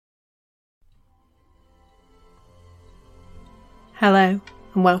Hello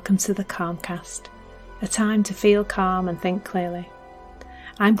and welcome to the Calmcast, a time to feel calm and think clearly.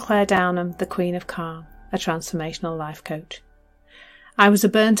 I'm Claire Downham, the Queen of Calm, a transformational life coach. I was a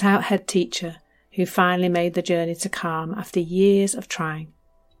burnt out head teacher who finally made the journey to calm after years of trying,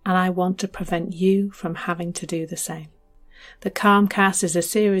 and I want to prevent you from having to do the same. The Calmcast is a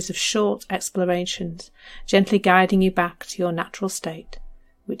series of short explorations, gently guiding you back to your natural state,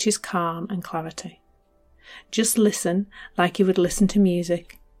 which is calm and clarity. Just listen like you would listen to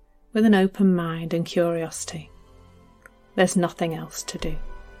music, with an open mind and curiosity. There's nothing else to do.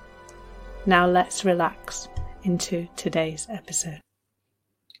 Now let's relax into today's episode.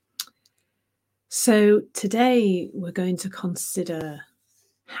 So today we're going to consider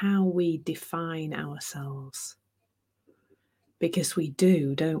how we define ourselves. Because we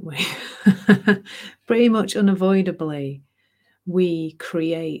do, don't we? Pretty much unavoidably, we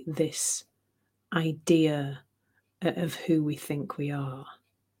create this idea of who we think we are.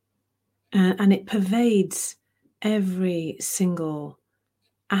 And it pervades every single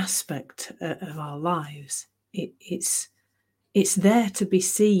aspect of our lives. It's there to be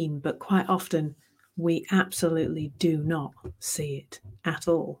seen, but quite often we absolutely do not see it at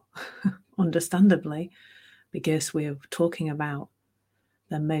all, understandably, because we're talking about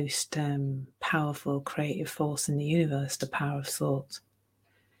the most powerful creative force in the universe, the power of thought.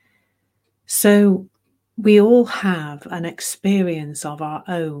 So we all have an experience of our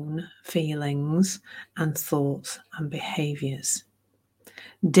own feelings and thoughts and behaviours.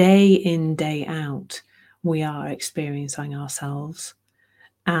 Day in, day out, we are experiencing ourselves,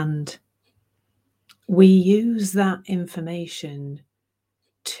 and we use that information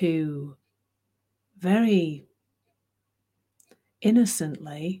to very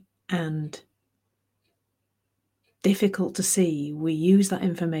innocently and difficult to see, we use that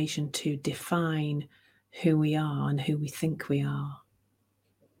information to define who we are and who we think we are.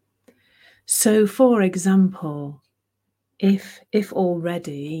 So, for example, if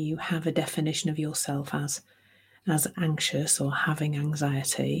already you have a definition of yourself as anxious or having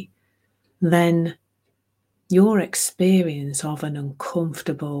anxiety, then your experience of an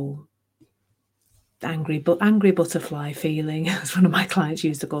uncomfortable, angry butterfly feeling, as one of my clients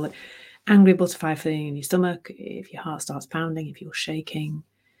used to call it, angry butterfly feeling in your stomach, if your heart starts pounding, if you're shaking,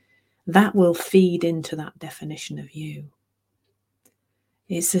 that will feed into that definition of you.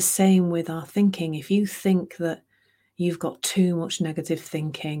 It's the same with our thinking. If you think that you've got too much negative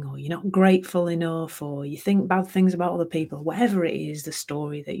thinking, or you're not grateful enough, or you think bad things about other people, whatever it is, the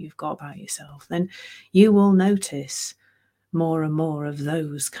story that you've got about yourself, then you will notice more and more of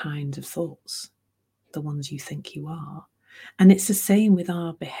those kinds of thoughts, the ones you think you are. And it's the same with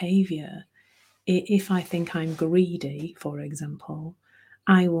our behaviour. If I think I'm greedy, for example,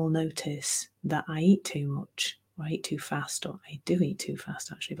 I will notice that I eat too much, or I eat too fast, or I do eat too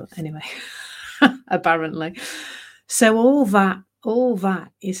fast actually, but anyway, apparently. So all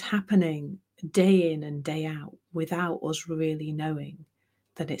that is happening day in and day out without us really knowing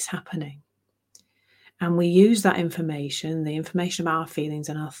that it's happening. And we use that information, the information about our feelings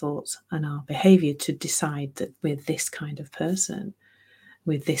and our thoughts and our behaviour, to decide that we're this kind of person,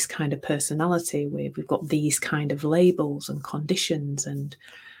 with this kind of personality, we've got these kind of labels and conditions and,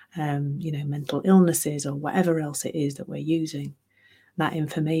 mental illnesses or whatever else it is that we're using that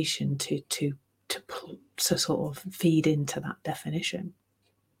information to sort of feed into that definition.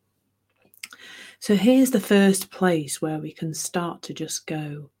 So here's the first place where we can start to just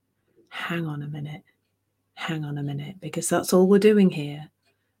go, hang on a minute, because that's all we're doing here.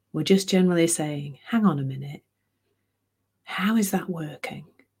 We're just generally saying, hang on a minute, how is that working?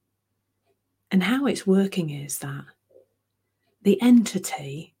 And how it's working is that the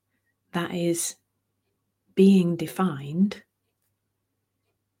entity that is being defined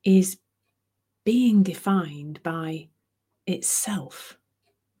is being defined by itself,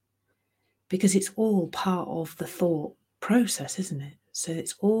 because it's all part of the thought process, isn't it? So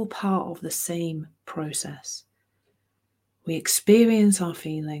it's all part of the same process. We experience our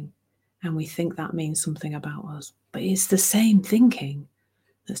feeling and we think that means something about us, but it's the same thinking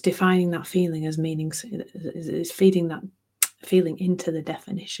that's defining that feeling as meaning, is feeding that feeling into the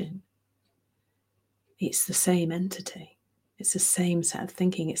definition. It's the same entity. It's the same set of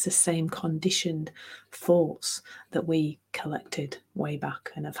thinking. It's the same conditioned thoughts that we collected way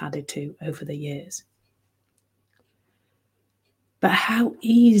back and have added to over the years. But how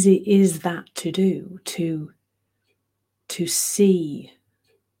easy is that to do, to see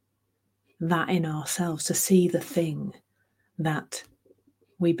that in ourselves, to see the thing that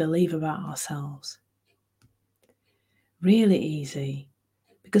we believe about ourselves? Really easy,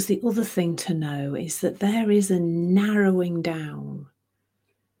 Because the other thing to know is that there is a narrowing down.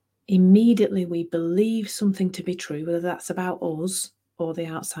 Immediately we believe something to be true, whether that's about us or the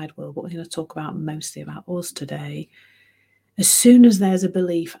outside world, but we're going to talk about mostly about us today. As soon as there's a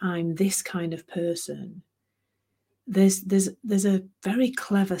belief, I'm this kind of person, there's a very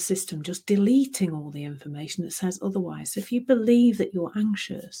clever system just deleting all the information that says otherwise. So if you believe that you're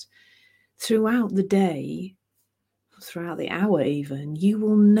anxious, throughout the day, throughout the hour even, you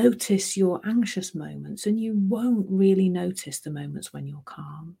will notice your anxious moments, and you won't really notice the moments when you're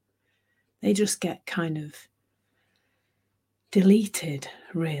calm. They just get kind of deleted,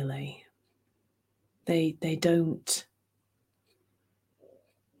 really. They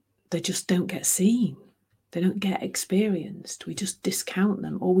just don't get seen. They don't get experienced. We just discount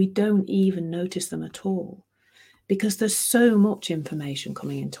them, or we don't even notice them at all, because there's so much information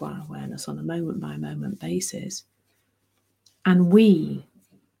coming into our awareness on a moment by moment basis. And we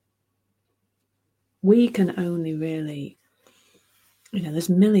can only really, there's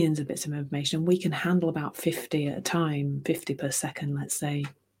millions of bits of information. We can handle about 50 at a time, 50 per second, let's say.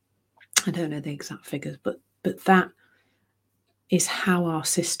 I don't know the exact figures, but that is how our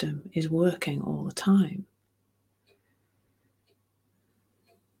system is working all the time.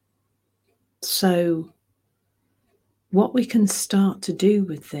 So what we can start to do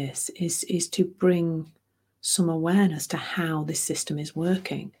with this is to bring some awareness to how this system is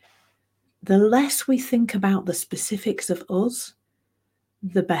working. The less we think about the specifics of us,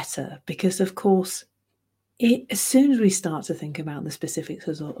 the better, because of course, as soon as we start to think about the specifics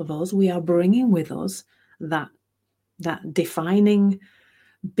of us, we are bringing with us that defining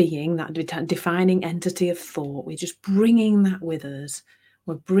being, that defining entity of thought. We're just bringing that with us.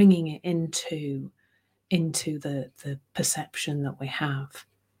 We're bringing it into the perception that we have.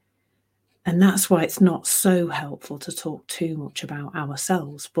 And that's why it's not so helpful to talk too much about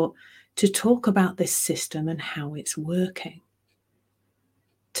ourselves, but to talk about this system and how it's working.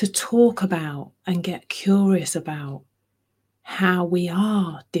 To talk about and get curious about how we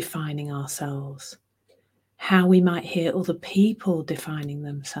are defining ourselves, how we might hear other people defining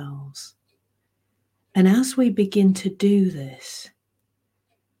themselves. And as we begin to do this,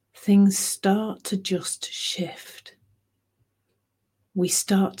 things start to just shift. We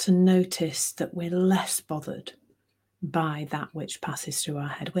start to notice that we're less bothered by that which passes through our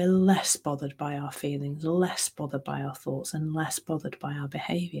head. We're less bothered by our feelings, less bothered by our thoughts, and less bothered by our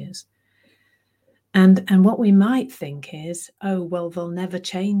behaviours. And what we might think is, oh, well, they'll never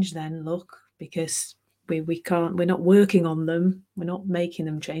change then, look, because we're not working on them. We're not making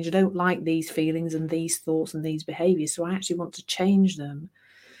them change. I don't like these feelings and these thoughts and these behaviours, so I actually want to change them.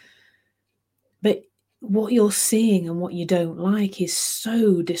 But what you're seeing and what you don't like is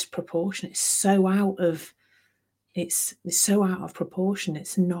so disproportionate. It's so out of proportion.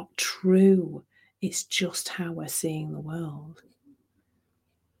 It's not true. It's just how we're seeing the world.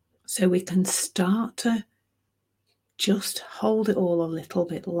 So we can start to just hold it all a little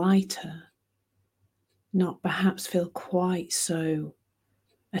bit lighter, not perhaps feel quite so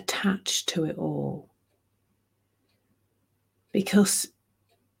attached to it all. Because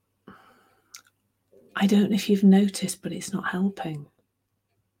I don't know if you've noticed, but it's not helping.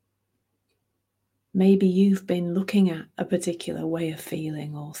 Maybe you've been looking at a particular way of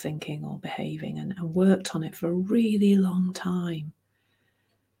feeling or thinking or behaving and worked on it for a really long time.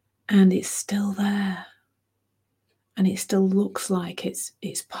 And it's still there. And it still looks like it's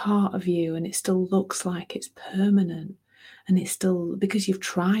part of you, and it still looks like it's permanent. And it's still, because you've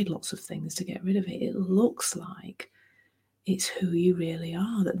tried lots of things to get rid of it, it looks like it's who you really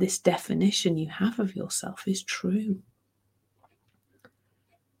are, that this definition you have of yourself is true.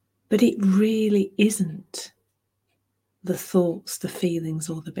 But it really isn't the thoughts, the feelings,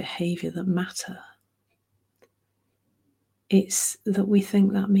 or the behaviour that matter. It's that we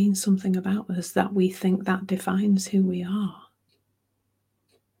think that means something about us, that we think that defines who we are.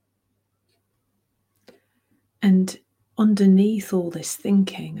 And underneath all this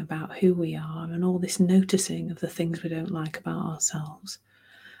thinking about who we are and all this noticing of the things we don't like about ourselves,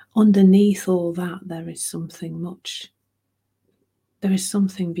 underneath all that, there is something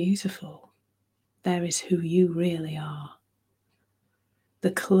beautiful. There is who you really are.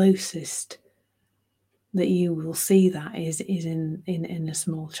 The closest that you will see that is in a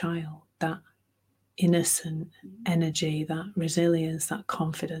small child, that innocent energy, that resilience, that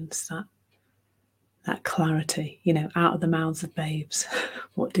confidence, that clarity, out of the mouths of babes.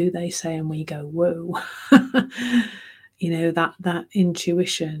 What do they say? And we go, whoa. That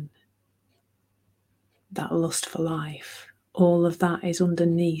intuition, that lust for life, all of that is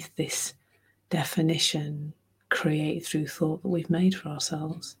underneath this definition created through thought that we've made for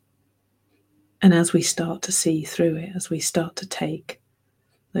ourselves. And as we start to see through it, as we start to take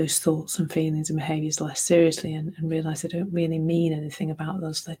those thoughts and feelings and behaviours less seriously and realise they don't really mean anything about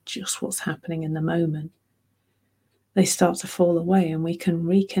us, they're just what's happening in the moment, they start to fall away, and we can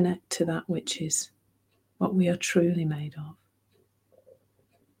reconnect to that which is what we are truly made of.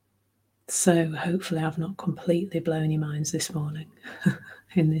 So hopefully I've not completely blown your minds this morning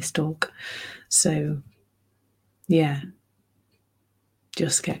in this talk. So yeah,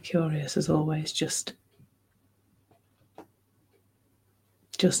 just get curious as always. Just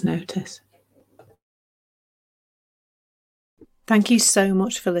notice. Thank you so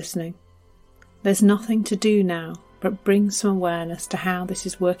much for listening. There's nothing to do now but bring some awareness to how this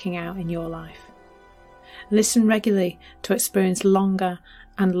is working out in your life. Listen regularly to experience longer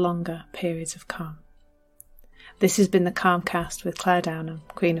and longer periods of calm. This has been the Calmcast with Claire Downham,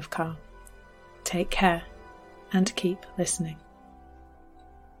 Queen of Calm. Take care and keep listening.